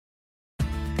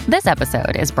This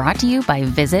episode is brought to you by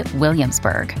Visit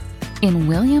Williamsburg. In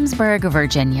Williamsburg,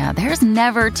 Virginia, there's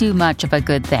never too much of a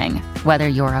good thing. Whether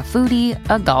you're a foodie,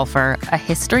 a golfer, a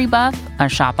history buff, a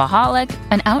shopaholic,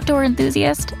 an outdoor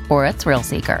enthusiast, or a thrill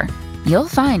seeker, you'll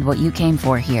find what you came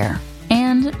for here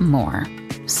and more.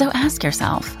 So ask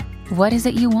yourself, what is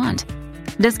it you want?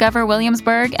 Discover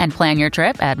Williamsburg and plan your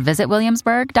trip at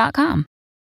visitwilliamsburg.com.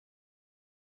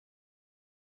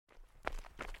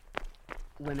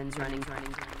 Women's running.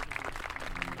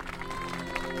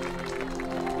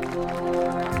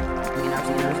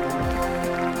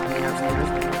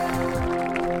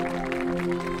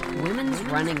 Women's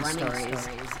running stories.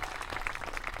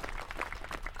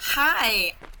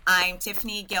 Hi, I'm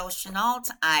Tiffany, Gayle, Chenault.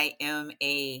 I am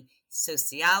a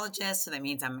sociologist, so that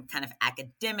means I'm kind of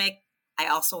academic. I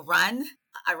also run.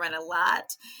 I run a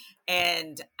lot,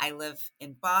 and I live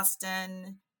in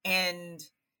Boston, and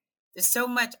there's so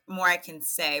much more I can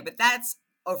say, but that's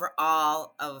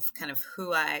overall of kind of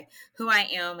who I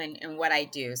am and what I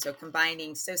do. So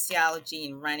combining sociology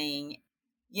and running,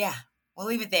 yeah, we'll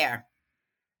leave it there.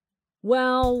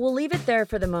 Well, we'll leave it there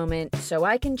for the moment so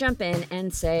I can jump in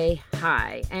and say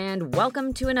hi, and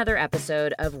welcome to another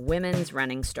episode of Women's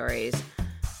Running Stories.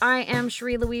 I am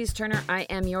Cherie Louise Turner. I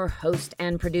am your host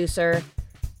and producer.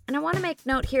 And I want to make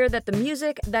note here that the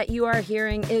music that you are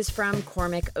hearing is from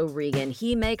Cormac O'Regan.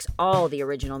 He makes all the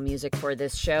original music for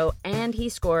this show, and he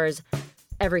scores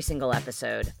every single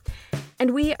episode.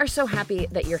 And we are so happy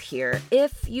that you're here.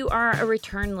 If you are a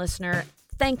return listener,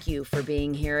 thank you for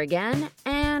being here again.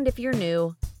 And if you're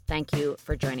new, thank you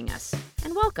for joining us.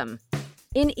 And welcome.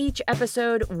 In each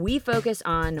episode, we focus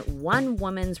on one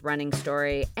woman's running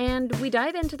story, and we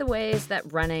dive into the ways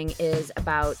that running is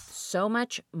about so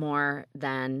much more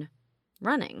than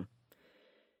running.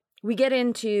 We get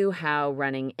into how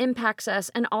running impacts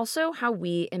us and also how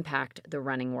we impact the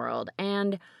running world.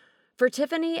 And for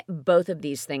Tiffany, both of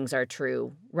these things are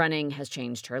true. Running has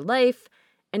changed her life,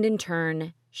 and in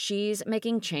turn, she's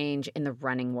making change in the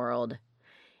running world.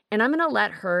 And I'm going to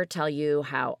let her tell you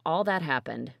how all that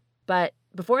happened. But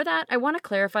before that, I want to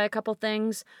clarify a couple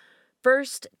things.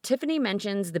 First, Tiffany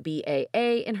mentions the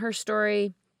BAA in her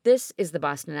story. This is the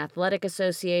Boston Athletic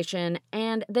Association,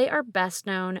 and they are best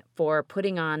known for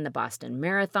putting on the Boston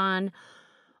Marathon,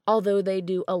 although they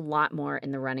do a lot more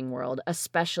in the running world,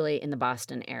 especially in the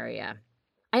Boston area.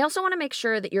 I also want to make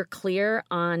sure that you're clear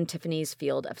on Tiffany's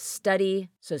field of study,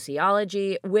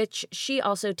 sociology, which she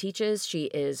also teaches. She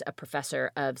is a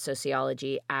professor of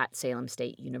sociology at Salem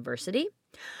State University.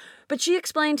 But she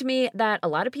explained to me that a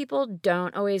lot of people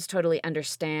don't always totally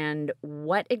understand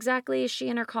what exactly she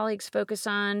and her colleagues focus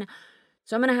on.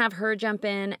 So I'm going to have her jump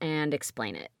in and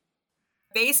explain it.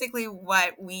 Basically,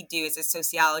 what we do as a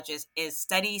sociologist is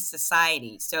study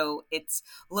society. So it's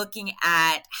looking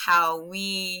at how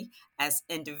we as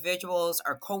individuals,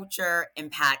 our culture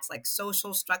impacts like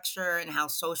social structure and how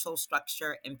social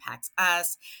structure impacts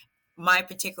us. My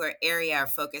particular area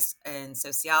of focus in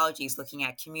sociology is looking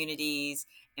at communities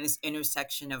and this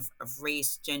intersection of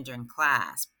race, gender, and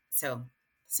class. So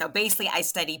basically, I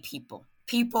study people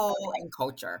and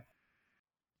culture.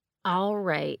 All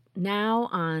right, now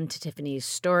on to Tiffany's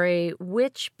story,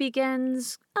 which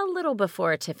begins a little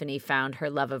before Tiffany found her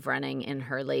love of running in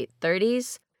her late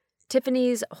 30s.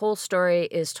 Tiffany's whole story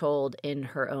is told in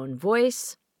her own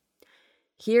voice.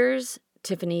 Here's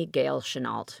Tiffany Gayle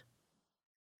Chenault.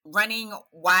 Running,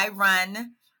 why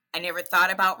run? I never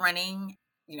thought about running.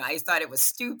 I just thought it was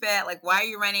stupid. Like, why are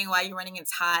you running? Why are you running?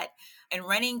 It's hot. And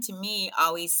running to me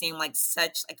always seemed like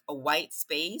such like a white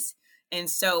space. And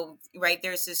so, right,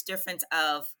 there's this difference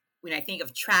of when I think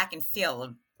of track and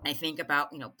field, I think about,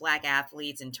 Black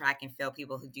athletes and track and field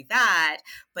people who do that.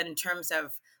 But in terms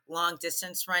of long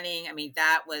distance running, I mean,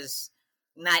 that was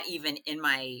not even in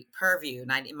my purview,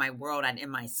 not in my world, not in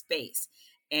my space.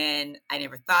 And I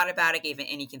never thought about it, gave it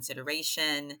any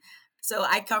consideration. So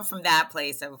I come from that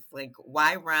place of like,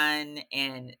 why run?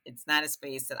 And it's not a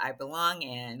space that I belong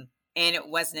in. And it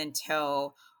wasn't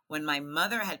until when my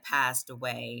mother had passed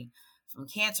away from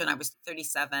cancer and I was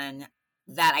 37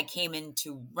 that I came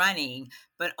into running,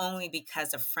 but only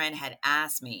because a friend had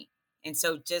asked me. And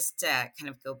so just to kind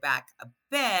of go back a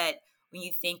bit, when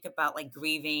you think about like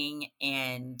grieving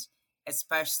and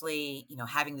especially,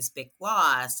 having this big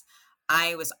loss,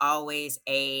 I was always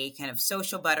a kind of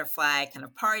social butterfly, kind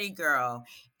of party girl.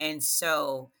 And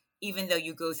so even though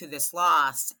you go through this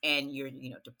loss and you're,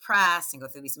 depressed and go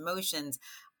through these emotions,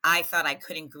 I thought I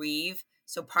couldn't grieve.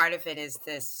 So part of it is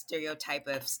this stereotype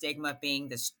of stigma being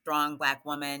the strong Black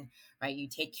woman, right? You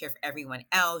take care of everyone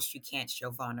else. You can't show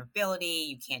vulnerability.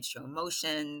 You can't show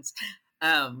emotions.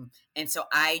 And so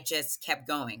I just kept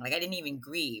going. Like I didn't even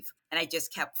grieve, and I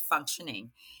just kept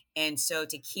functioning. And so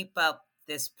to keep up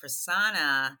this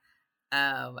persona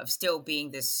of still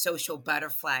being this social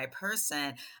butterfly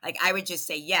person, like I would just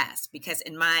say yes, because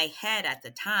in my head at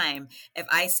the time, if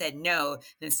I said no,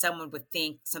 then someone would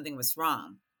think something was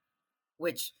wrong,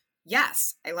 which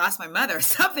yes, I lost my mother.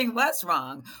 Something was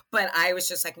wrong, but I was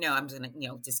just like, no, I'm just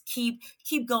gonna, just keep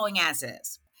going as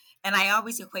is. And I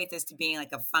always equate this to being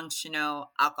like a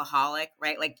functional alcoholic,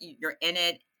 right? Like you're in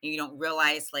it and you don't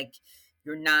realize like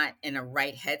you're not in a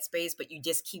right headspace, but you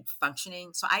just keep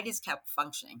functioning. So I just kept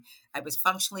functioning. I was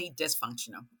functionally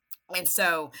dysfunctional. And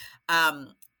so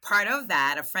part of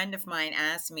that, a friend of mine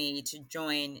asked me to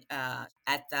join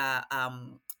at the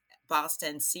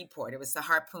Boston Seaport. It was the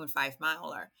Harpoon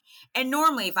 5-miler. And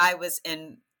normally if I was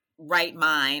in right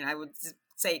mind, I would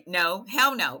say no,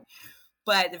 hell no.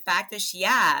 But the fact that she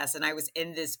asked, and I was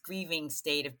in this grieving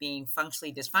state of being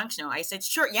functionally dysfunctional, I said,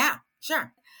 sure, yeah,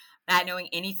 sure. Not knowing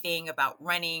anything about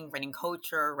running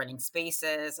culture, running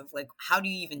spaces, of like, how do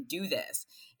you even do this?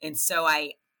 And so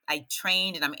I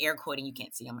trained, and I'm air quoting, you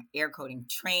can't see, I'm air quoting,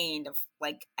 trained of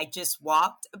like, I just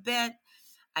walked a bit.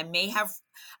 I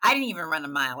didn't even run a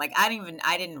mile. Like I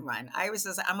didn't run. I was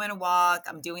just, I'm going to walk.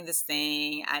 I'm doing this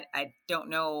thing. I don't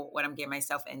know what I'm getting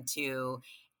myself into.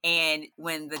 And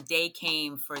when the day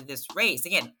came for this race,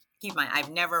 again, keep in mind, I've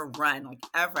never run like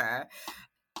ever,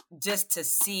 just to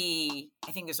see,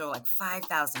 I think there's over like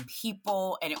 5,000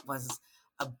 people, and it was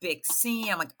a big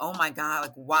scene. I'm like, oh my God,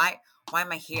 like why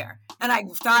am I here? And I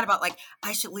thought about like,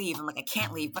 I should leave. I'm like, I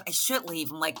can't leave, but I should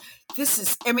leave. I'm like,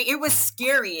 it was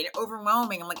scary and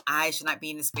overwhelming. I'm like, I should not be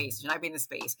in this space.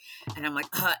 And I'm like,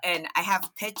 and I have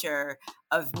a picture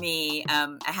of me.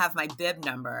 I have my bib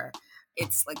number.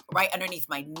 It's like right underneath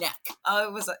my neck. Oh,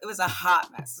 it was a hot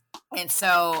mess. And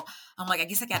so I'm like, I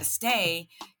guess I got to stay,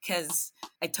 because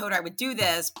I told her I would do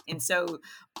this. And so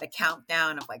the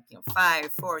countdown of like,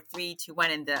 5, 4, 3, 2, 1,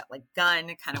 and the like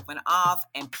gun kind of went off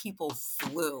and people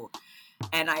flew.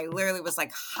 And I literally was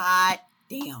like, hot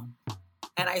damn.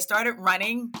 And I started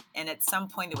running. And at some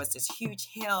point there was this huge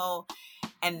hill.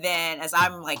 And then as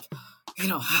I'm like,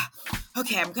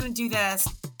 okay, I'm going to do this.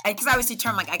 Because I was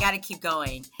determined, like, I got to keep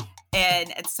going.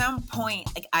 And at some point,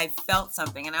 like I felt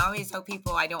something, and I always tell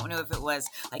people, I don't know if it was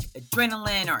like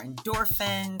adrenaline or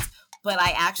endorphins, but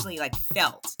I actually like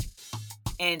felt.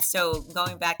 And so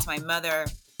going back to my mother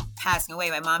passing away,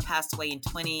 my mom passed away in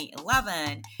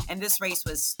 2011, and this race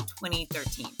was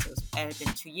 2013. So it had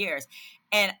been 2 years.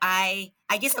 And I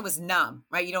guess I was numb,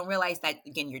 right? You don't realize that,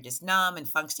 again, you're just numb and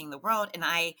functioning in the world. And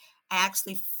I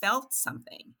actually felt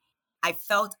something. I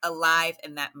felt alive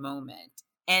in that moment.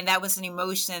 And that was an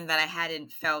emotion that I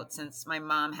hadn't felt since my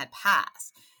mom had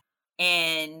passed.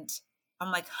 And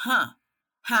I'm like, huh.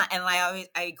 And I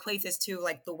equate this to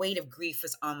like the weight of grief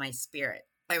was on my spirit.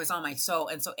 It was on my soul.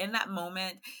 And so in that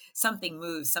moment, something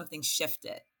moved, something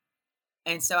shifted.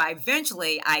 And so I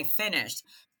finished,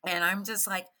 and I'm just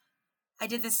like, I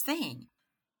did this thing.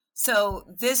 So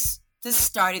this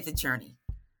started the journey.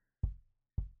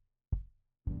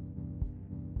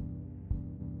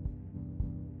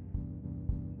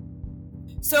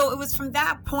 So it was from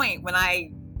that point when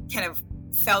I kind of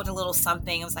felt a little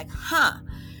something. I was like,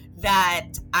 that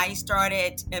I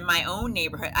started in my own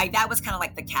neighborhood. That was kind of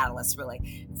like the catalyst,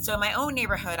 really. So in my own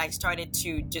neighborhood, I started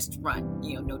to just run,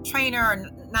 no trainer,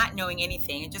 not knowing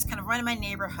anything, and just kind of run in my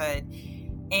neighborhood.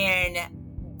 And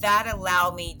that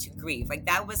allowed me to grieve. Like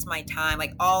that was my time,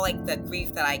 like all like the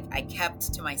grief that I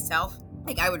kept to myself.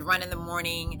 Like I would run in the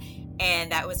morning,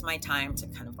 and that was my time to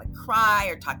kind of like cry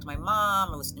or talk to my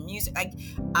mom or listen to music.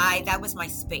 That was my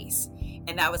space,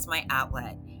 and that was my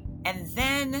outlet. And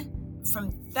then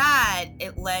from that,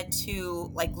 it led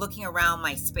to like looking around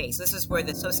my space. This is where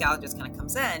the sociologist kind of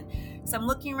comes in. So I'm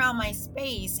looking around my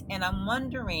space, and I'm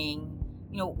wondering,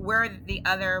 where are the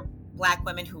other Black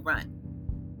women who run?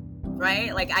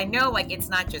 Right? Like I know like it's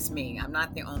not just me. I'm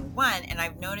not the only one. And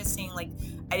I'm noticing like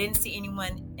I didn't see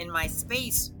anyone in my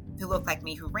space who looked like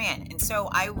me who ran. And so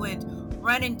I would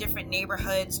run in different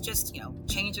neighborhoods, just,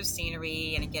 change of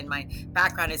scenery. And again, my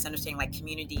background is understanding like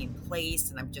community and place,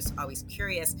 and I'm just always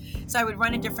curious. So I would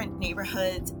run in different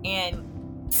neighborhoods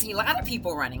and see a lot of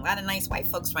people running, a lot of nice white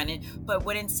folks running, but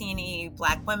wouldn't see any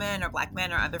Black women or Black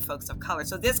men or other folks of color.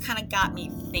 So this kind of got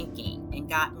me thinking and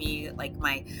got me like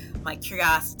my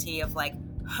curiosity of like,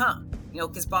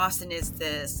 because Boston is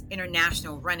this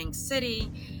international running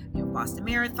city, Boston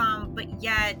Marathon, but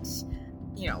yet,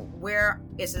 where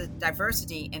is the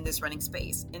diversity in this running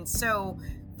space? And so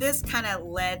this kind of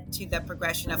led to the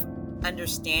progression of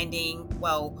understanding,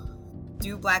 well,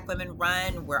 do Black women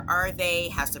run? Where are they?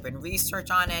 Has there been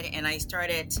research on it? And I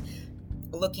started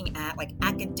looking at like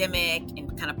academic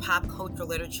and kind of pop culture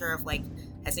literature of like,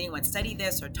 has anyone studied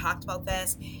this or talked about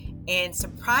this? And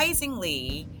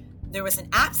surprisingly, there was an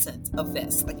absence of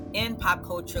this, like in pop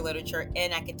culture literature,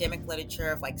 in academic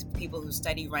literature of like people who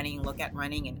study running, look at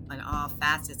running and all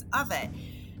facets of it.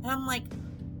 And I'm like,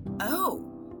 oh.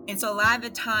 And so a lot of the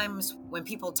times when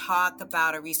people talk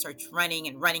about or research running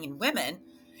and women,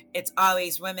 it's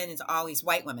always women, it's always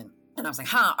white women. And I was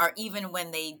like, or even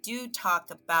when they do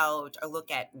talk about or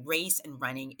look at race and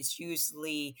running, it's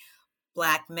usually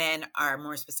Black men, are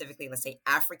more specifically, let's say,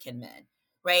 African men,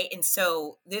 right? And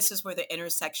so this is where the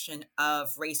intersection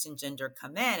of race and gender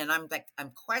come in. And I'm like,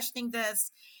 I'm questioning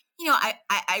this. You know,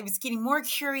 I was getting more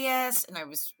curious and I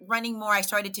was running more. I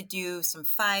started to do some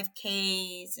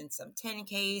 5Ks and some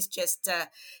 10Ks just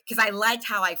because I liked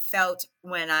how I felt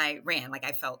when I ran. Like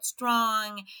I felt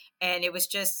strong and it was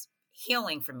just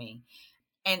healing for me.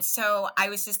 And so I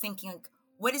was just thinking, like,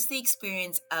 what is the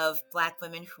experience of Black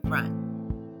women who run?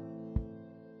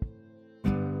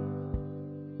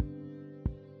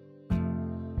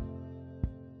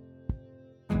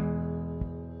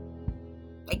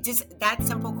 Like just that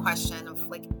simple question of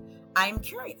like, I'm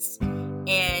curious.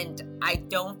 And I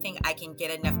don't think I can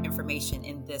get enough information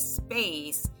in this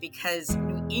space because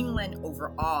New England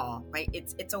overall, right?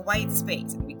 It's a white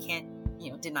space and we can't,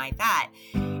 deny that.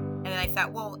 And then I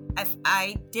thought, well, if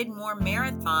I did more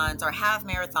marathons or half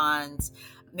marathons,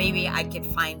 maybe I could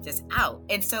find this out.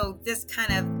 And so it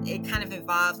kind of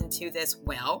evolved into this,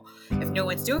 well, if no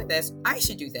one's doing this, I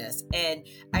should do this. And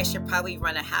I should probably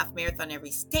run a half marathon every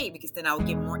state because then I'll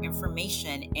get more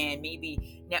information and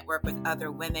maybe network with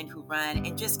other women who run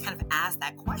and just kind of ask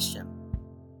that question.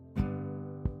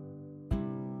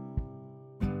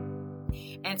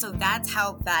 And so that's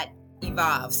how that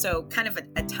evolved. So kind of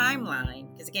a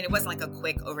timeline, because again, it wasn't like a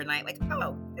quick overnight, like,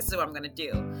 oh, this is what I'm going to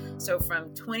do. So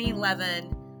from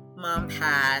 2011, Mom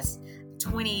passed.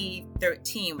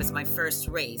 2013 was my first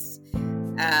race.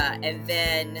 And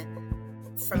then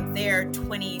from there,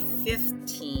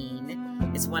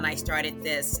 2015 is when I started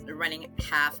this running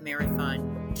half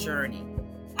marathon journey.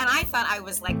 And I thought I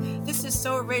was like, this is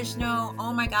so original.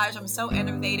 Oh my gosh, I'm so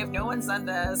innovative. No one's done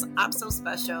this. I'm so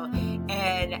special.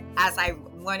 And as I'm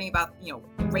learning about,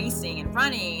 racing and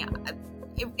running,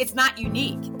 it's not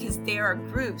unique because there are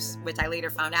groups, which I later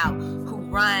found out, who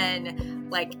run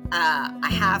like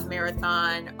a half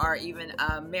marathon or even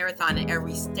a marathon in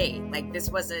every state. Like this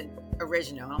wasn't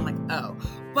original. I'm like, oh.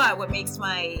 But what makes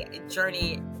my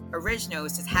journey original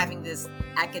is just having this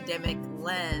academic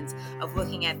lens of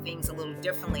looking at things a little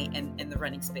differently in the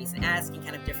running space and asking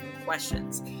kind of different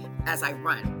questions as I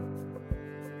run.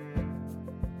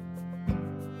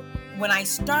 When I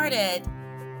started,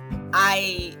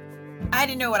 I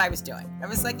didn't know what I was doing. I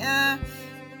was like,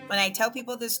 when I tell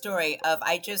people this story of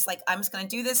I'm just going to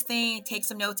do this thing, take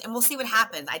some notes, and we'll see what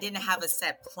happens. I didn't have a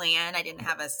set plan. I didn't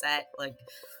have a set,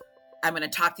 I'm going to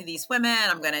talk to these women.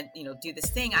 I'm going to, do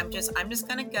this thing. I'm just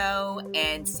going to go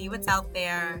and see what's out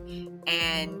there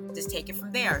and just take it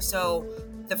from there. So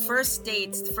the first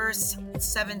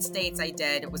 7 states I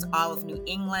did, it was all of New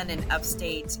England and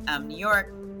upstate New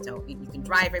York. So you can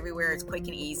drive everywhere. It's quick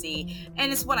and easy.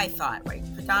 And it's what I thought, right?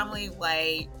 Predominantly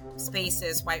white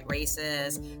spaces, white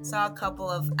races. Saw a couple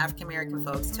of African-American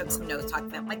folks, took some notes, talked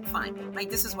to them, like, fine.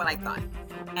 Like, this is what I thought.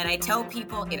 And I tell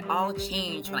people it all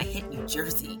changed when I hit New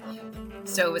Jersey.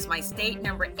 So it was my state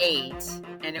number 8,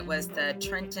 and it was the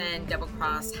Trenton Double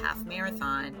Cross Half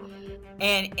Marathon.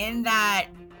 And in that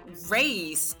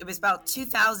race, it was about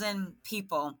 2,000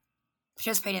 people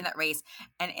participated in that race.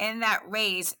 And in that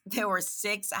race, there were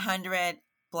 600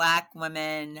 Black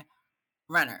women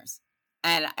runners.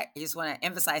 And I just want to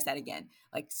emphasize that again,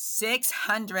 like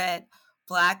 600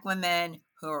 Black women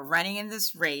who were running in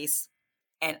this race,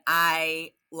 and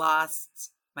I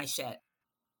lost my shit.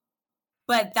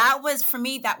 But that was, for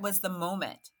me, that was the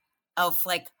moment of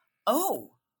like,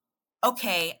 oh,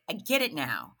 okay, I get it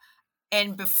now.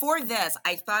 And before this,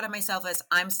 I thought of myself as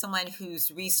I'm someone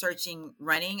who's researching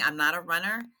running. I'm not a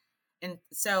runner. And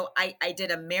so I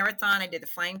did a marathon. I did the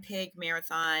Flying Pig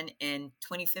Marathon in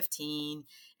 2015.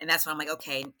 And that's when I'm like,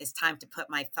 okay, it's time to put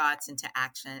my thoughts into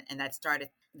action. And that started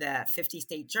the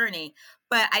 50-state journey.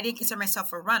 But I didn't consider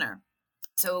myself a runner.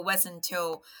 So it wasn't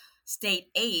until state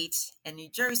 8 in New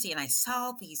Jersey, and I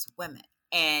saw these women.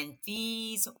 And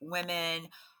these women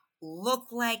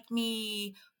looked like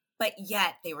me, but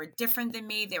yet they were different than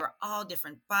me. They were all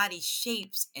different body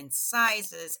shapes and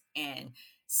sizes and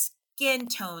skin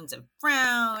tones of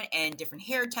brown and different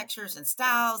hair textures and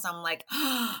styles. I'm like,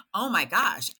 oh my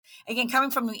gosh. Again,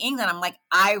 coming from New England, I'm like,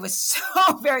 I was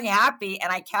so very happy.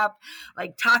 And I kept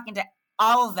like talking to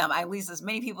all of them, at least as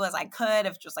many people as I could,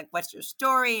 of just like, what's your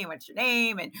story and what's your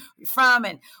name and where you're from?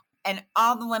 And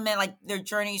all the women, like their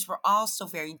journeys were all so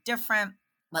very different.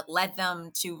 What led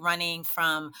them to running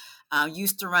from,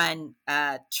 used to run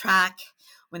track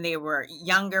when they were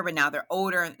younger, but now they're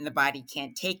older and the body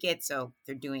can't take it. So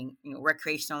they're doing,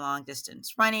 recreational long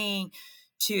distance running.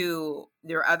 To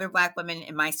there are other Black women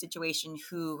in my situation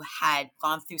who had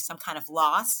gone through some kind of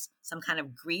loss, some kind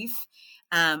of grief,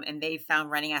 and they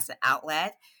found running as an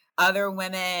outlet. Other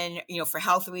women, for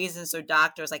health reasons, so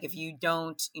doctors, like if you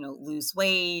don't, lose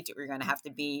weight, you're going to have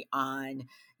to be on,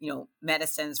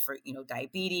 medicines for,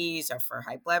 diabetes or for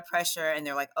high blood pressure. And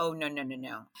they're like, oh, no, no, no,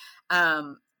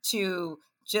 no. To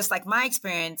just like my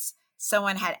experience,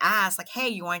 someone had asked like, hey,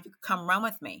 you want to come run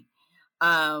with me?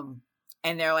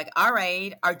 And they're like, all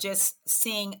right, or just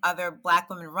seeing other Black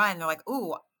women run. They're like,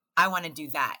 ooh, I want to do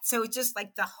that. So it's just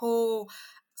like the whole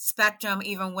spectrum,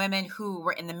 even women who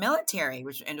were in the military,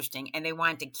 which is interesting, and they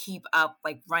wanted to keep up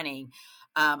like running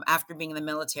after being in the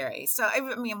military. So I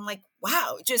mean, I'm like,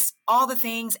 wow, just all the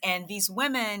things. And these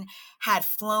women had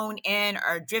flown in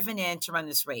or driven in to run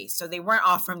this race. So they weren't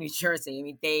all from New Jersey. I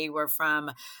mean, they were from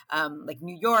like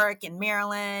New York and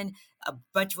Maryland. A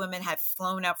bunch of women had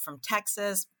flown up from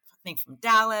Texas, I think from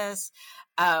Dallas,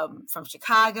 from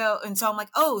Chicago. And so I'm like,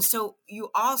 oh, so you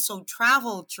also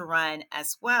traveled to run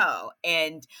as well.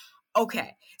 And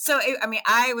okay. So,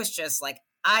 I was just like,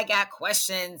 I got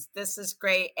questions. This is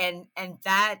great. And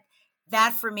that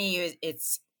for me,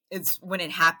 it's when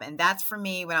it happened. That's for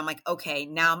me when I'm like, okay,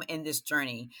 now I'm in this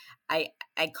journey. I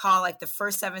call like the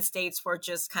first 7 states were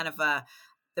just kind of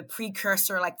the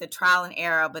precursor, like the trial and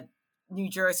error, but New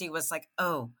Jersey was like,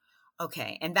 oh,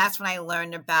 okay. And that's when I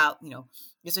learned about,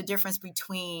 there's a difference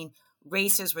between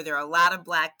races where there are a lot of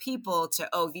Black people to,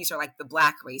 oh, these are like the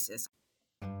Black races.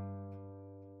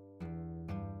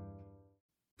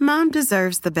 Mom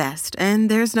deserves the best, and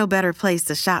there's no better place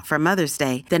to shop for Mother's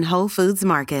Day than Whole Foods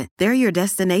Market. They're your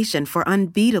destination for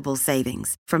unbeatable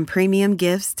savings, from premium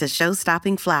gifts to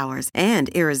show-stopping flowers and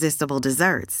irresistible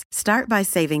desserts. Start by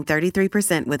saving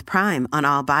 33% with Prime on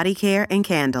all body care and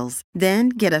candles. Then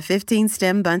get a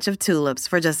 15-stem bunch of tulips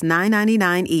for just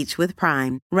 $9.99 each with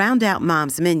Prime. Round out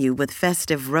Mom's menu with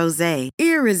festive rosé,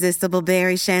 irresistible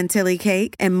berry chantilly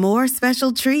cake, and more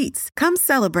special treats. Come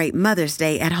celebrate Mother's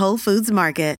Day at Whole Foods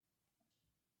Market.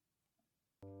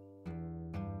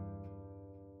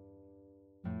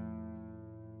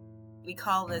 We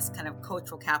call this kind of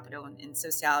cultural capital in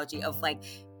sociology of like,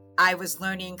 I was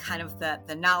learning kind of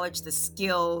the knowledge, the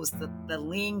skills, the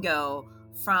lingo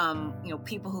from,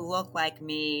 people who look like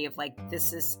me of like,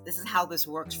 this is how this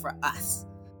works for us.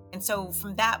 And so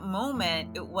from that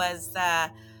moment, it was,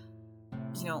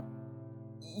 you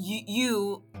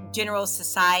general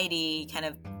society, kind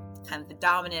of the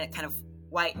dominant kind of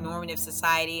white normative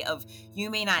society of, you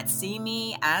may not see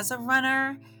me as a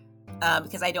runner,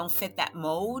 because I don't fit that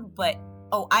mold, but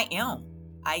I am.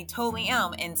 I totally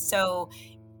am. And so,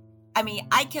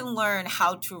 I can learn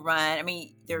how to run.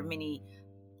 There are many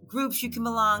groups you can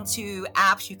belong to,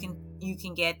 apps you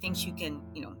can get, things you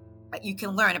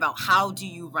can learn about how do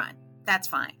you run. That's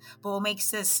fine. But what makes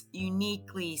this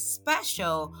uniquely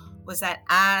special was that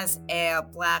as a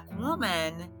Black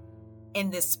woman in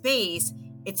this space,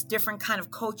 it's different kind of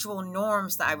cultural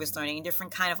norms that I was learning,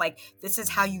 different kind of like, this is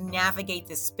how you navigate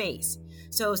this space.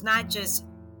 So it's not just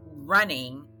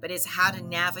running, but it's how to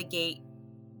navigate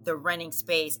the running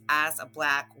space as a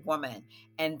Black woman.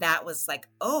 And that was like,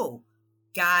 oh,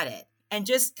 got it. And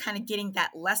just kind of getting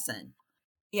that lesson.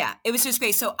 Yeah, it was just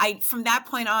great. So from that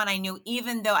point on, I knew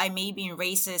even though I may be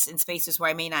racist in spaces where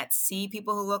I may not see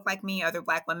people who look like me, other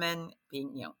Black women,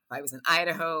 being, if I was in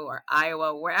Idaho or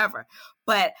Iowa, wherever,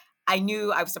 but I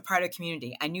knew I was a part of the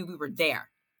community. I knew we were there,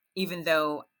 even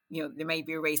though, there may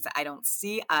be a race that I don't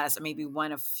see us, or maybe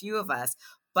one of few of us,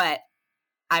 but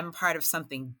I'm part of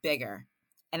something bigger.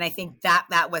 And I think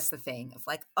that was the thing of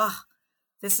like, oh,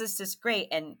 this is just great.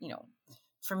 And,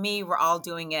 for me, we're all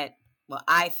doing it. Well,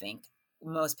 I think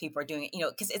most people are doing it,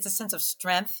 because it's a sense of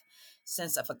strength,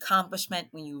 sense of accomplishment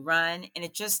when you run. And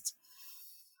it just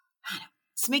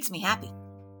makes me happy.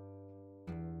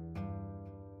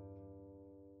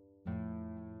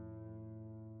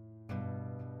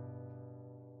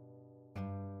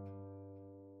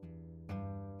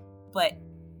 But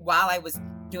while I was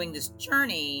doing this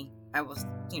journey, I was,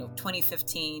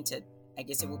 2015 to, I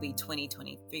guess it will be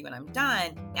 2023 when I'm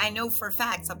done. I know for a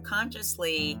fact,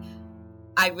 subconsciously,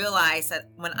 I realized that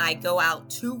when I go out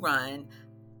to run,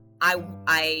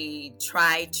 I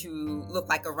try to look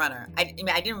like a runner. I mean,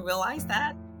 I didn't realize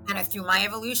that. And through my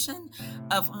evolution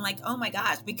I'm like, oh my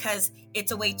gosh, because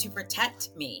it's a way to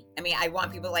protect me. I mean, I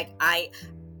want people like,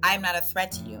 I'm not a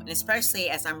threat to you. And especially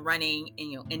as I'm running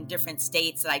in different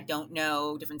states that I don't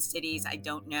know, different cities I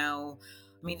don't know.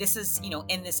 I mean, this is,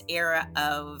 in this era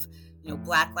of,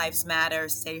 Black Lives Matter,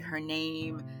 say her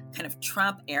name, kind of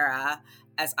Trump era,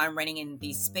 as I'm running in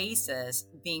these spaces,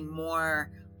 being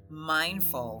more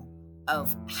mindful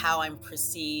of how I'm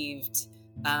perceived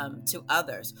to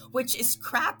others, which is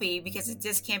crappy because it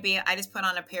just can't be, I just put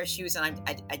on a pair of shoes and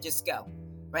I just go,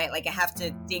 right? Like I have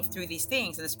to think through these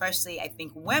things. And especially I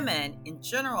think women in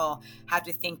general have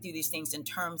to think through these things in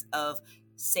terms of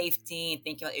safety and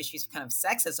thinking about issues of kind of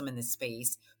sexism in this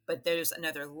space. But there's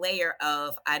another layer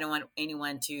of, I don't want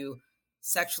anyone to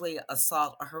sexually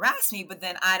assault or harass me, but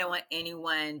then I don't want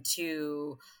anyone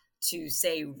to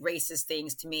say racist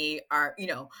things to me or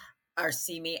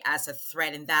see me as a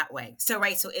threat in that way. So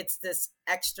it's this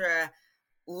extra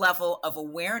level of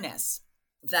awareness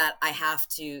that I have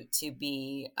to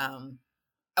be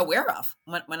aware of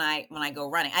when I go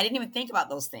running. I didn't even think about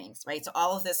those things, right? So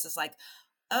all of this is like,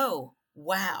 oh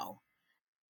wow.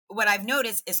 What I've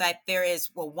noticed is that there is,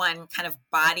 one kind of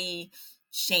body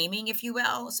shaming, if you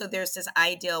will. So there's this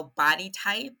ideal body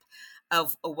type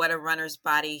of what a runner's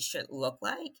body should look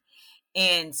like.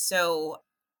 And so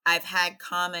I've had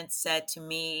comments said to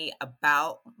me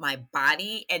about my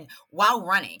body and while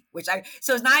running,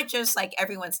 so it's not just like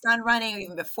everyone's done running or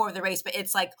even before the race, but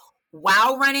it's like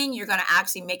while running, you're going to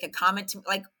actually make a comment to me,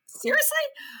 like, seriously?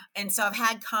 And so I've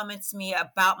had comments to me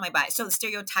about my body. So the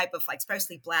stereotype of like,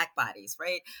 especially Black bodies,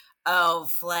 right?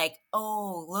 Of like,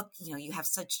 oh, look, you have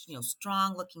such,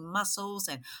 strong looking muscles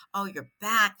and, oh, your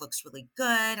back looks really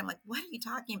good. I'm like, what are you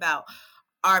talking about?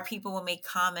 Our people will make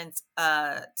comments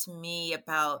to me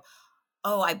about,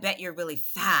 oh, I bet you're really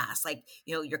fast. Like,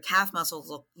 your calf muscles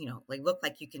look, look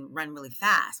like you can run really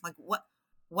fast. I'm like, what?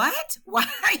 Why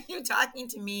are you talking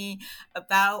to me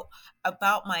about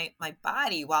my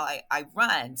body while I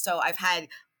run? So I've had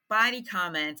body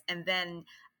comments, and then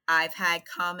I've had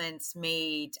comments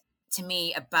made to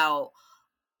me about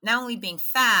not only being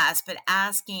fast, but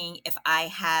asking if I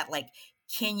had like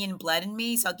Kenyan blood in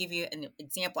me. So I'll give you an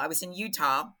example. I was in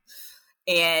Utah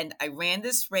and I ran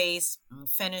this race,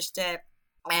 finished it.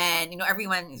 And,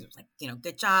 everyone was like,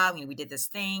 good job. We did this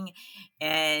thing.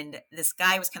 And this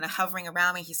guy was kind of hovering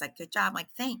around me. He's like, good job. I'm like,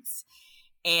 thanks.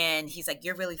 And he's like,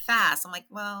 you're really fast. I'm like,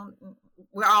 well,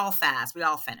 we're all fast. We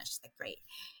all finished. Like, great.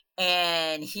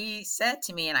 And he said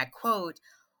to me, and I quote,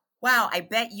 wow, I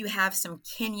bet you have some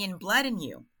Kenyan blood in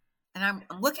you. And I'm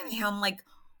looking at him like,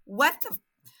 what the,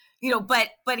 but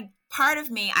part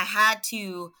of me, I had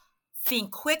to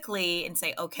think quickly and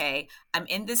say, okay, I'm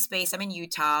in this space. I'm in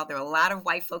Utah. There are a lot of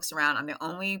white folks around. I'm the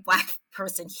only Black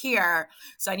person here.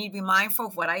 So I need to be mindful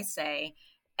of what I say.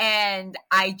 And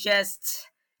I just,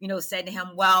 said to him,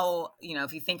 well,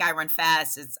 if you think I run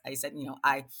fast, I said,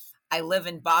 I live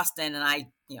in Boston and I,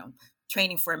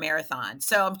 training for a marathon.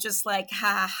 So I'm just like,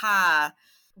 ha ha.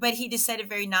 But he just said it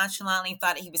very nonchalantly,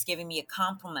 thought he was giving me a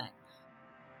compliment.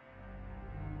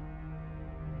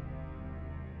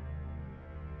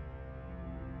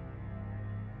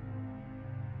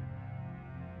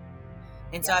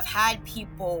 And so I've had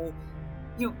people,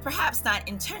 perhaps not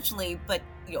intentionally, but,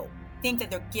 think that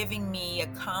they're giving me a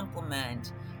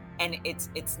compliment and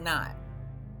it's not,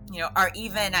 or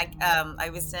even I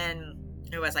was in,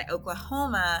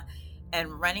 Oklahoma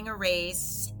and running a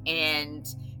race and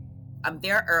I'm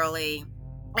there early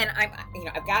and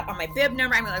I've got on my bib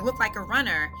number. I look like a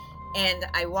runner. And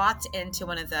I walked into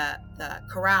one of the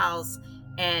corrals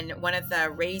and one of the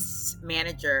race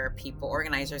manager people,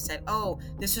 organizers said, oh,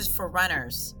 this is for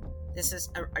runners. This is,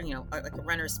 like a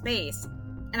runner space.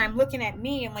 And I'm looking at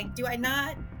me. I'm like, do you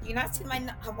not see my,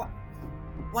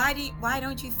 why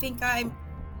don't you think I'm,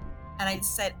 and I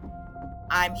said,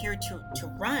 I'm here to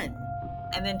run.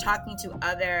 And then talking to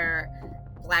other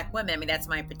Black women, that's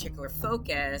my particular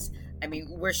focus.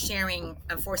 We're sharing,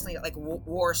 unfortunately, like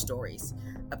war stories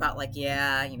about like,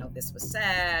 yeah, this was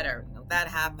said or, that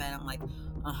happened. I'm like,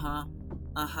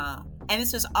 And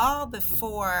this was all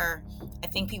before, I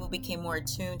think people became more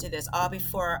attuned to this, all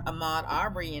before Ahmaud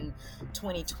Arbery in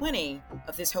 2020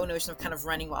 of this whole notion of kind of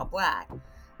running while Black.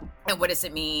 And what does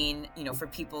it mean, for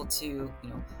people to,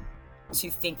 to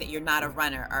think that you're not a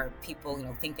runner, or people,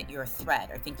 think that you're a threat,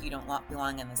 or think you don't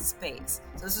belong in this space.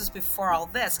 So this is before all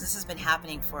this. This has been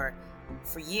happening for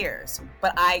years.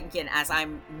 But again, as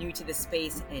I'm new to this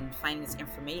space and finding this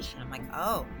information, I'm like,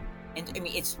 oh, and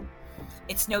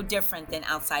it's no different than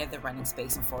outside of the running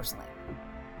space, unfortunately.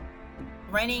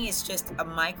 running is just a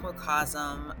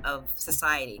microcosm of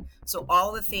society. So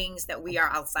all the things that we are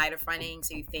outside of running,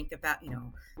 so you think about,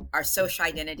 our social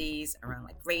identities around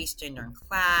like race, gender, and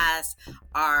class,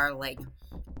 our like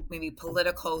maybe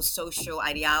political, social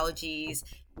ideologies,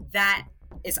 that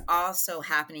is also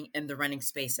happening in the running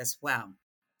space as well.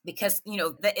 Because,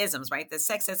 the isms, right? The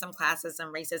sexism,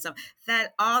 classism, racism,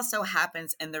 that also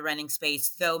happens in the running space,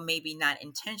 though maybe not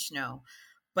intentional,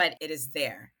 but it is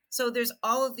there. So there's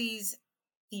all of these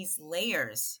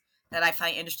layers that I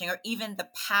find interesting, or even the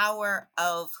power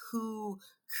of who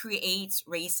creates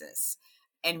races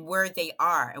and where they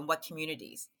are and what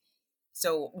communities.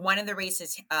 So one of the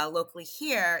races locally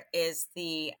here is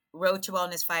the Road to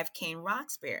Wellness 5K in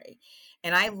Roxbury.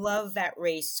 And I love that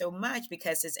race so much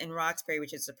because it's in Roxbury,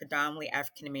 which is a predominantly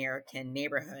African-American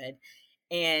neighborhood.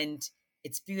 And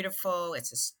it's beautiful, it's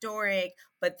historic,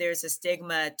 but there's a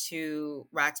stigma to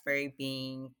Roxbury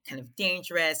being kind of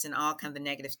dangerous and all kind of the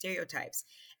negative stereotypes.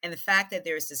 And the fact that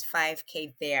there's this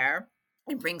 5K there,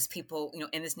 it brings people,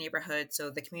 in this neighborhood so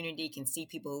the community can see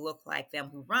people who look like them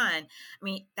who run. I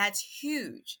mean, that's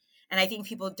huge. And I think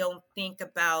people don't think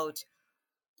about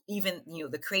even,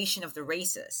 the creation of the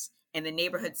races and the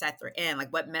neighborhoods that they're in,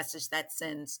 like what message that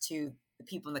sends to the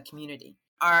people in the community.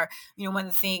 One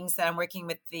of the things that I'm working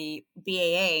with the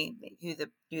BAA, who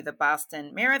do the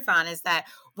Boston Marathon, is that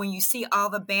when you see all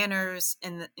the banners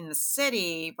in the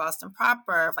city, Boston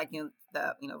proper, like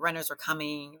the runners are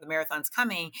coming, the marathon's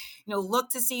coming,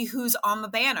 look to see who's on the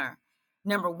banner.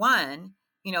 Number one,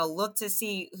 look to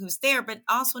see who's there, but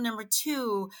also number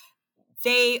two,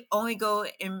 they only go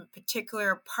in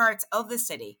particular parts of the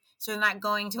city. So they're not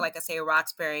going to, like I say,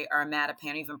 Roxbury or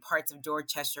Mattapan, or even parts of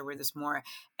Dorchester where there's more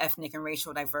ethnic and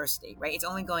racial diversity, right? It's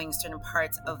only going in certain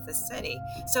parts of the city.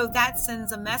 So that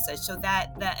sends a message. So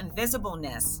that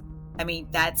invisibleness, I mean,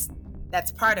 that's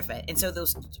part of it. And so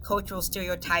those cultural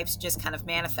stereotypes just kind of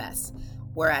manifest.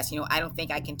 Whereas, I don't think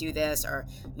I can do this, or,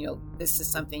 this is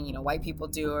something, white people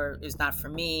do, or is not for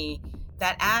me.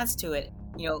 That adds to it.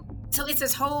 So it's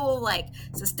this whole like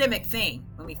systemic thing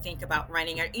when we think about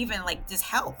running, or even like just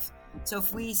health. So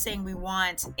if we saying we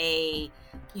want a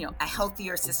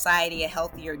healthier society, a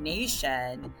healthier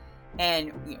nation,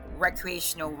 and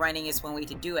recreational running is one way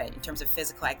to do it in terms of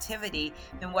physical activity,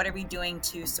 then what are we doing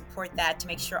to support that, to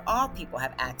make sure all people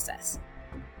have access?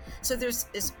 So there's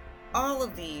all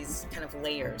of these kind of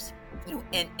layers,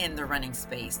 in the running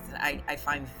space that I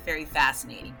find very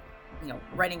fascinating.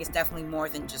 Running is definitely more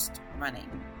than just running.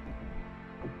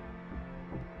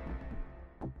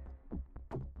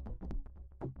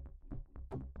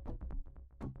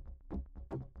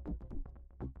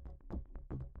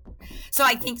 So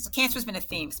I think cancer has been a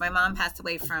theme. So my mom passed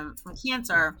away from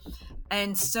cancer.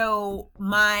 And so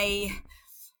my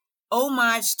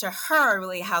homage to her,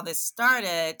 really how this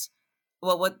started,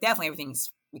 well, definitely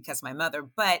everything's because of my mother,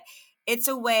 but it's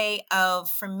a way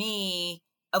for me,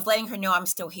 of letting her know I'm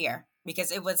still here.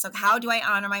 Because it was like, how do I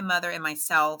honor my mother and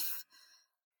myself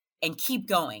and keep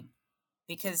going?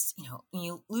 Because, when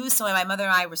you lose someone, my mother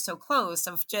and I were so close,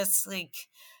 of just like,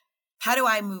 how do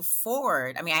I move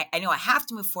forward? I mean, I know I have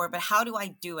to move forward, but how do I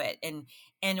do it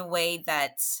in a way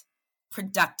that's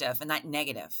productive and not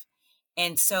negative?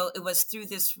 And so it was through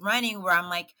this running where I'm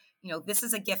like, this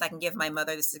is a gift I can give my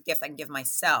mother. This is a gift I can give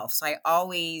myself. So I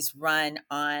always run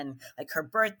on like her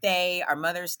birthday, our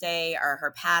Mother's Day, or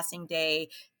her passing day,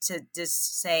 to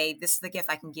just say, this is the gift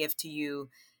I can give to you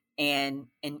and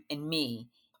me.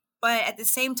 But at the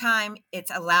same time,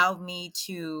 it's allowed me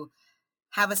to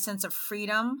have a sense of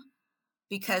freedom,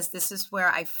 because this is where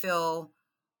I feel,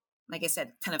 like I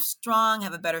said, kind of strong,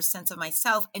 have a better sense of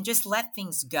myself, and just let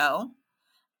things go.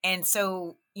 And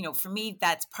so, for me,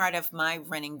 that's part of my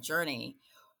running journey.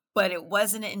 But it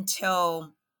wasn't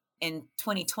until in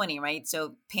 2020, right?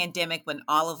 So pandemic, when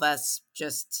all of us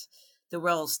the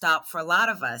world stopped for a lot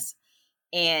of us.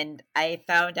 And I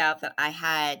found out that I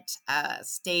had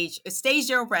stage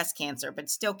 0 breast cancer, but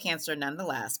still cancer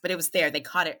nonetheless. But it was there. They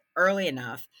caught it early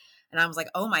enough. And I was like,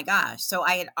 oh my gosh. So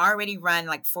I had already run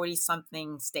like 40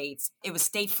 something states. It was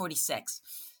state 46.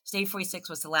 State 46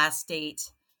 was the last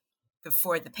state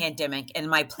before the pandemic. And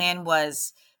my plan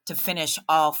was to finish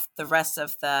off the rest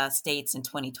of the states in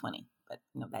 2020. But,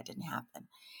 that didn't happen.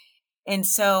 And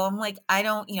so I'm like, I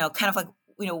don't, kind of like,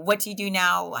 what do you do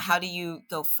now? How do you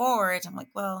go forward? I'm like,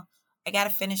 well, I got to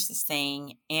finish this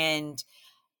thing. And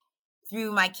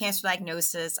through my cancer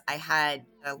diagnosis, I had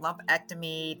a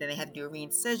lumpectomy, then they had to do a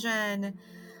reincision,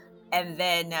 and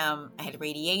then I had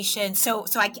radiation. So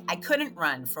I couldn't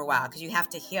run for a while because you have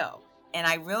to heal. And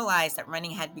I realized that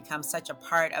running had become such a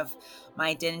part of my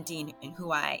identity and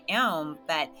who I am,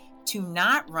 that to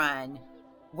not run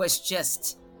was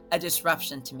just a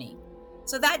disruption to me.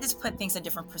 So that just put things in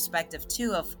different perspective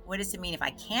too, of what does it mean if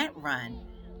I can't run?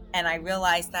 And I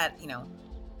realized that,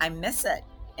 I miss it.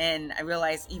 And I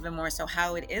realized even more so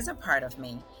how it is a part of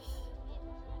me.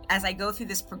 As I go through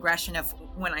this progression of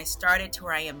when I started to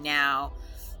where I am now,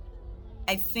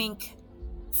 I think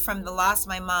from the loss of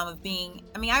my mom of being,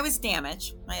 I was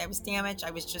damaged, right? I was damaged.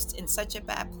 I was just in such a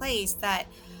bad place that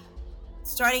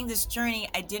starting this journey,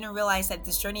 I didn't realize that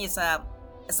this journey is a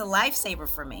lifesaver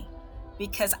for me,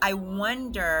 because I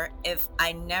wonder if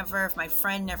my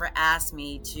friend never asked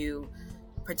me to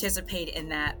participate in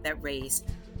that race,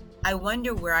 I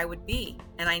wonder where I would be.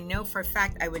 And I know for a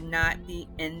fact I would not be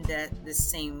in the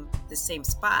same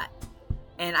spot.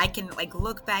 And I can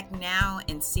look back now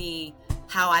and see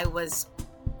how I was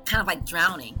kind of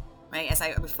drowning, right? As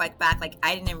I reflect back,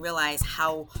 I didn't realize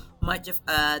how much of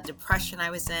depression I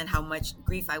was in, how much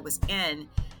grief I was in,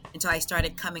 until I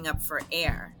started coming up for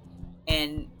air.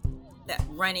 And that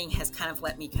running has kind of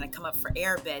let me kind of come up for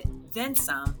air a bit, then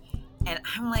some. And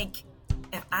I'm like,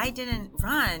 if I didn't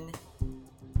run,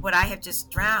 would I have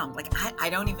just drowned? I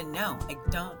don't even know. I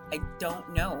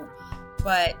don't know.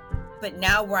 But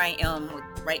now where I am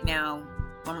right now,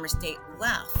 one more state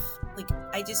left,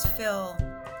 I just feel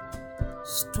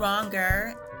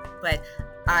stronger, but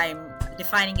I'm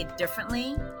defining it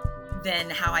differently than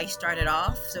how I started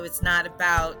off. So it's not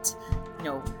about,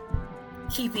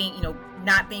 keeping,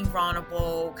 not being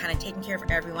vulnerable, kind of taking care of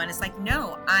everyone. It's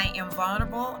no, I am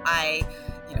vulnerable. I,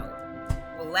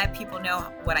 will let people know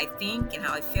what I think and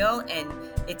how I feel. And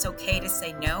it's okay to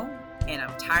say no. And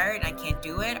I'm tired, I can't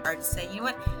do it. Or to say, you know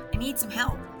what, I need some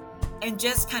help. And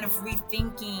just kind of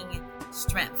rethinking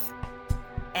strength.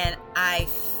 And I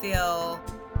feel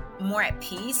more at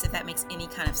peace, if that makes any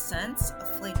kind of sense, of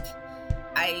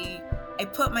I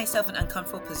put myself in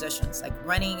uncomfortable positions,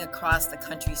 running across the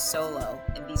country solo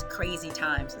in these crazy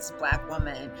times as a Black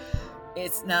woman.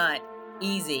 It's not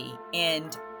easy.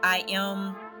 And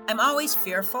I'm always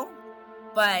fearful,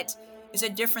 but there's a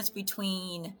difference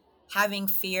between having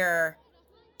fear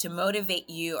to motivate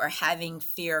you or having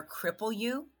fear cripple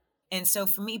you. And so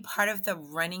for me, part of the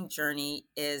running journey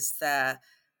is the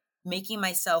making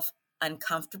myself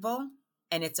uncomfortable,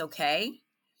 and it's okay.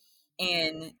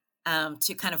 And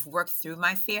to kind of work through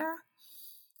my fear.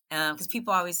 Because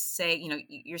people always say,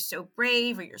 you're so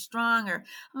brave or you're strong, or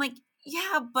I'm like,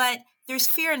 yeah, but there's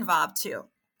fear involved too.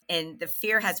 And the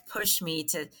fear has pushed me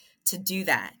to do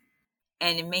that.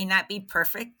 And it may not be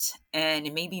perfect and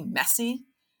it may be messy,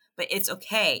 but it's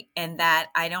okay. And that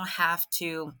I don't have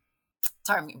to,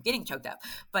 sorry, I'm getting choked up,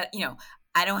 but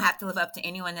I don't have to live up to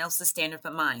anyone else's standard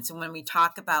but mine. So when we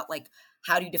talk about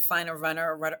how do you define a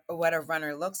runner or what a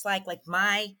runner looks like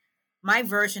my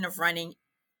version of running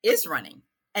is running,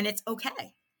 and it's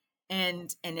okay.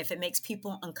 And if it makes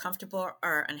people uncomfortable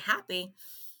or unhappy,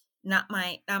 not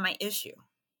my issue,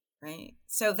 right?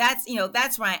 So that's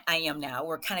where I am now.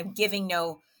 We're kind of giving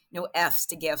no F's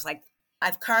to give.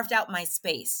 I've carved out my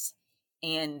space,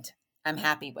 and I'm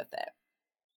happy with it.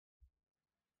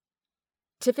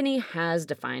 Tiffany has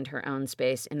defined her own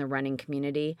space in the running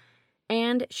community,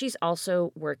 and she's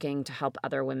also working to help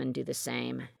other women do the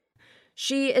same.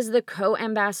 She is the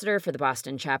co-ambassador for the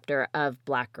Boston chapter of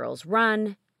Black Girls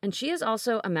Run, and she is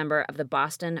also a member of the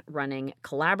Boston Running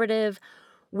Collaborative,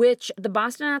 which the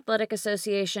Boston Athletic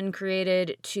Association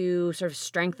created to sort of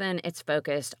strengthen its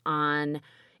focus on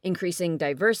increasing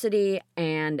diversity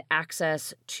and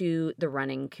access to the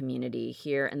running community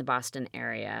here in the Boston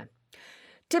area.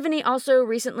 Tiffany also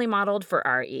recently modeled for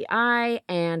REI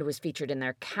and was featured in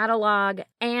their catalog.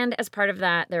 And as part of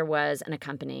that, there was an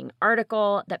accompanying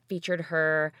article that featured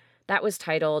her that was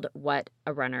titled What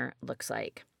a Runner Looks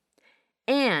Like.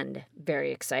 And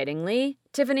very excitingly,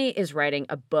 Tiffany is writing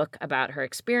a book about her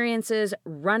experiences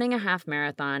running a half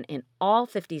marathon in all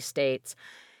 50 states.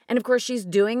 And of course, she's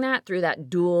doing that through that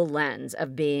dual lens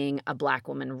of being a Black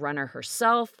woman runner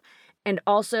herself, and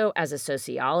also as a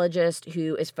sociologist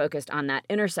who is focused on that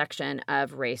intersection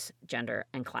of race, gender,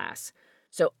 and class.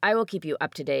 So I will keep you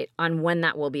up to date on when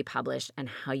that will be published and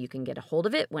how you can get a hold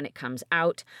of it when it comes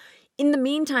out. In the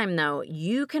meantime, though,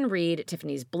 you can read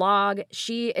Tiffany's blog.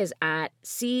 She is at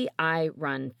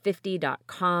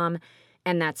cirun50.com,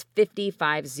 and that's 50,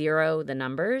 the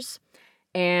numbers.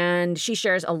 And she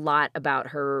shares a lot about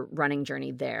her running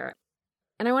journey there.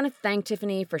 And I want to thank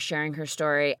Tiffany for sharing her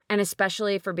story, and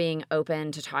especially for being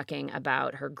open to talking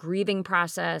about her grieving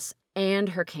process and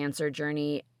her cancer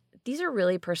journey. These are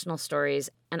really personal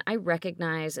stories, and I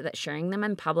recognize that sharing them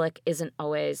in public isn't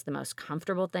always the most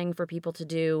comfortable thing for people to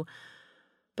do.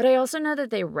 But I also know that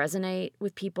they resonate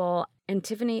with people, and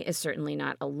Tiffany is certainly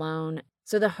not alone.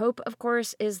 So the hope, of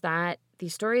course, is that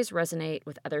these stories resonate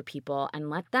with other people and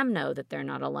let them know that they're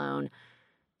not alone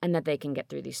and that they can get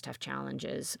through these tough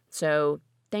challenges. So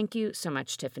thank you so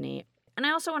much, Tiffany. And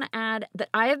I also want to add that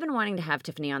I have been wanting to have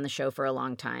Tiffany on the show for a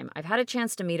long time. I've had a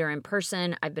chance to meet her in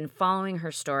person. I've been following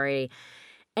her story,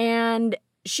 and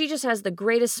she just has the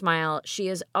greatest smile. She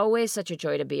is always such a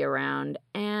joy to be around,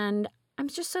 and I'm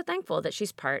just so thankful that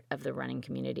she's part of the running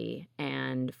community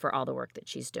and for all the work that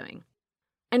she's doing.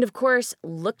 And of course,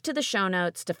 look to the show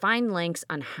notes to find links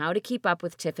on how to keep up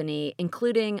with Tiffany,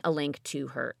 including a link to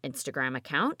her Instagram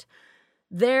account.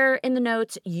 There in the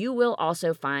notes, you will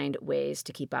also find ways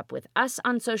to keep up with us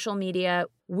on social media.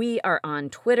 We are on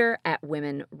Twitter at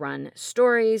Women Run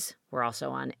Stories. We're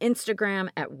also on Instagram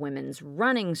at Women's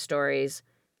Running Stories.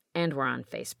 And we're on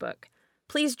Facebook.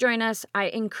 Please join us. I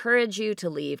encourage you to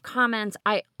leave comments.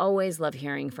 I always love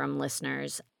hearing from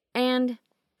listeners. And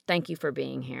thank you for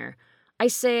being here. I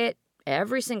say it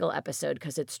every single episode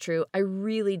because it's true. I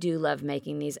really do love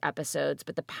making these episodes,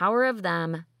 but the power of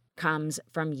them comes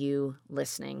from you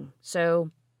listening.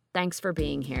 So thanks for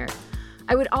being here.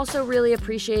 I would also really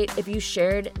appreciate if you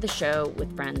shared the show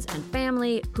with friends and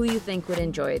family who you think would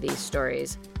enjoy these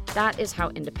stories. That is how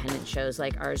independent shows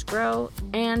like ours grow,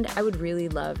 and I would really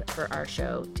love for our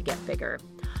show to get bigger.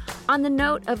 On the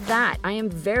note of that, I am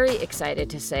very excited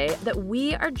to say that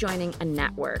we are joining a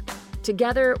network.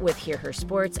 Together with Hear Her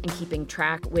Sports and Keeping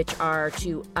Track, which are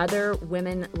two other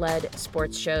women-led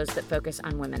sports shows that focus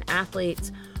on women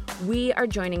athletes, we are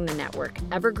joining the network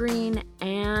Evergreen,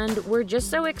 and we're just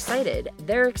so excited.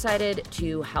 They're excited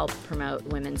to help promote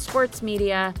women's sports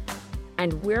media,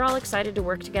 and we're all excited to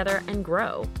work together and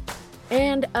grow.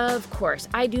 And of course,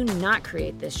 I do not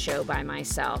create this show by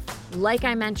myself. Like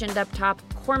I mentioned up top,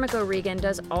 Cormac O'Regan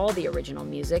does all the original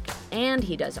music, and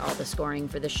he does all the scoring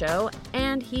for the show,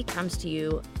 and he comes to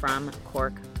you from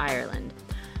Cork, Ireland.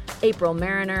 April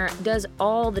Mariner does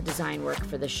all the design work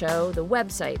for the show, the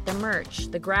website, the merch,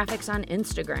 the graphics on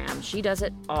Instagram. She does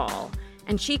it all.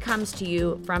 And she comes to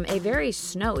you from a very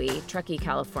snowy Truckee,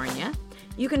 California.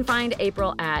 You can find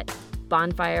April at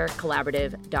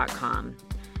bonfirecollaborative.com.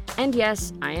 And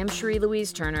yes, I am Cherie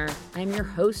Louise Turner. I'm your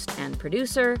host and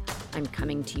producer. I'm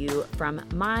coming to you from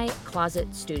my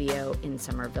closet studio in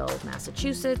Somerville,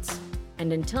 Massachusetts.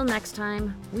 And until next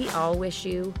time, we all wish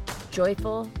you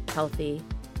joyful, healthy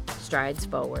strides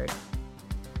forward.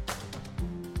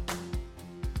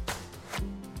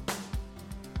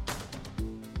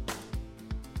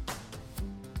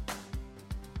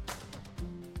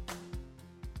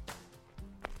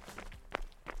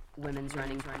 Women's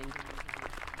running.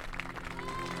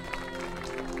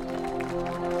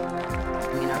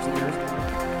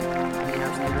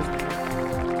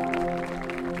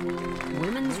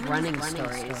 Women's running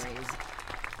stories.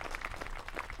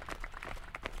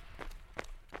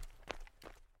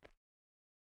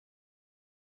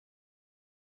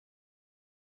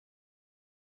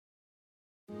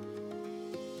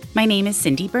 My name is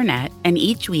Cindy Burnett, and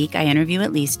each week I interview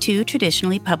at least 2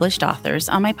 traditionally published authors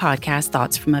on my podcast,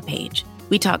 Thoughts from a Page.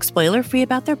 We talk spoiler-free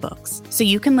about their books, so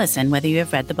you can listen whether you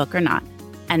have read the book or not.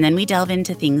 And then we delve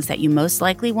into things that you most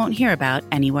likely won't hear about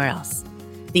anywhere else.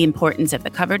 The importance of the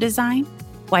cover design,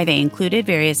 why they included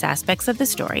various aspects of the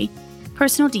story,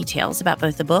 personal details about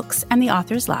both the books and the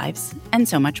authors' lives, and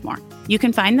so much more. You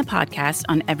can find the podcast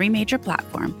on every major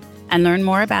platform and learn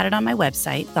more about it on my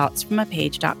website,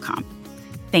 thoughtsfromapage.com.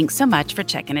 Thanks so much for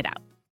checking it out.